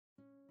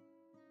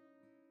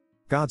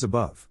Gods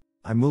above.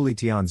 I'm Muli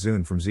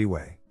Tianzun from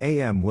Ziwei.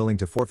 Am willing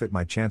to forfeit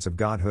my chance of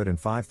godhood and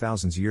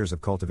 5,000 years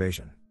of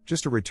cultivation.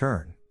 Just a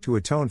return, to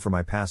atone for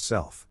my past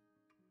self.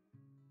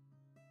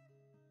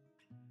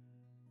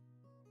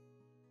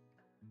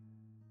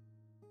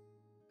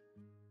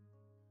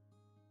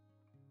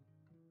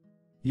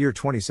 Year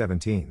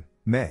 2017,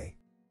 May.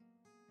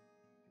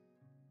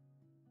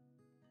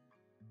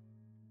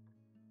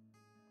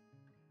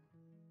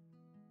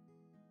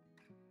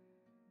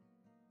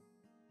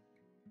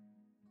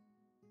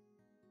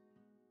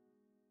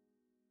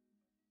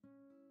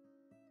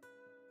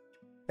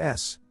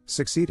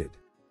 Succeeded.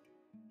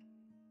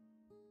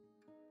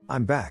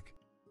 I'm back.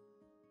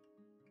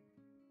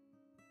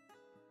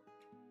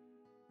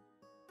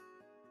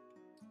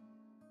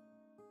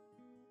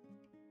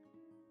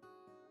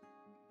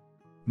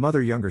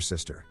 Mother, younger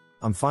sister.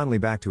 I'm finally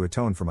back to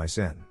atone for my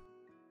sin.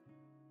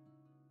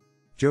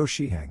 Zhou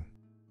Shiheng.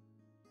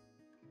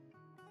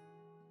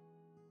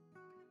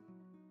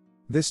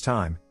 This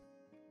time,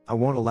 I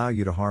won't allow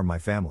you to harm my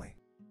family.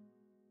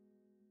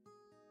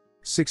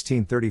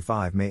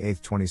 1635 May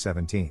 8,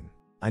 2017.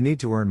 I need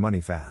to earn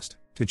money fast,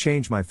 to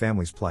change my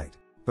family's plight.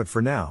 But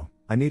for now,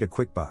 I need a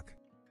quick buck.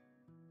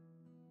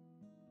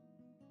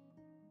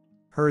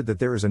 Heard that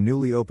there is a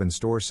newly opened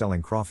store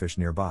selling crawfish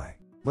nearby.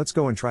 Let's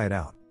go and try it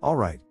out.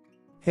 Alright.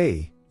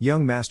 Hey,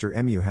 young Master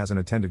Mu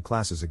hasn't attended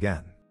classes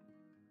again.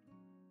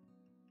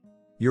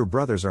 Your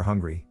brothers are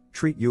hungry,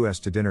 treat us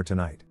to dinner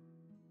tonight.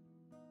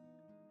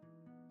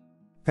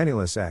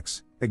 Penniless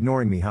X,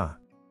 ignoring me, huh?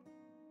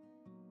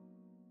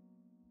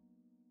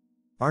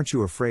 Aren't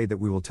you afraid that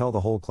we will tell the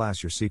whole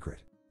class your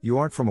secret? You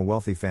aren't from a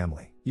wealthy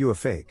family, you a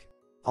fake.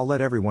 I'll let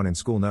everyone in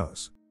school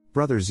knows.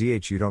 Brother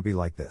ZHU, don't be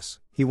like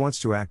this. He wants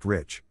to act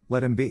rich,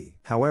 let him be.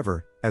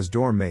 However, as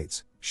dorm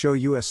mates, show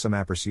us some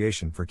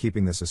appreciation for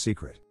keeping this a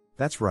secret.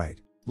 That's right,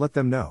 let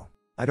them know.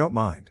 I don't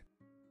mind.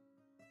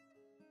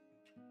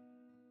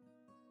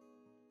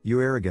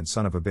 You arrogant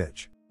son of a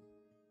bitch.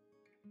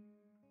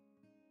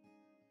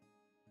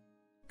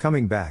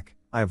 Coming back,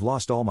 I have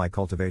lost all my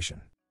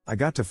cultivation. I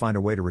got to find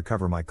a way to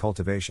recover my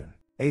cultivation.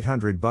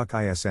 800 buck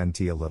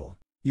ISNT a little.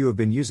 You have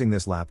been using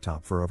this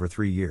laptop for over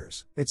 3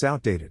 years. It's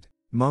outdated.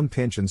 Mum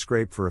pinch and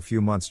scrape for a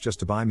few months just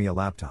to buy me a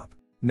laptop.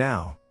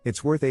 Now,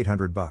 it's worth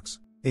 800 bucks.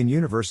 In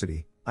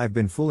university, I've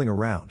been fooling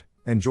around,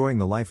 enjoying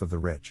the life of the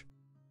rich.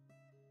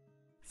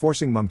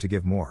 Forcing mum to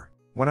give more.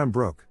 When I'm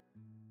broke.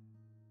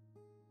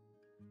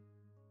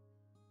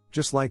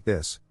 Just like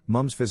this,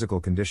 mum's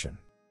physical condition.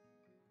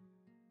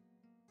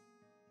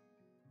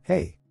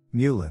 Hey,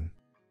 Mulin.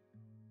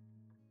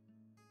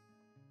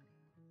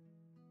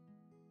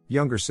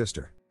 Younger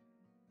sister.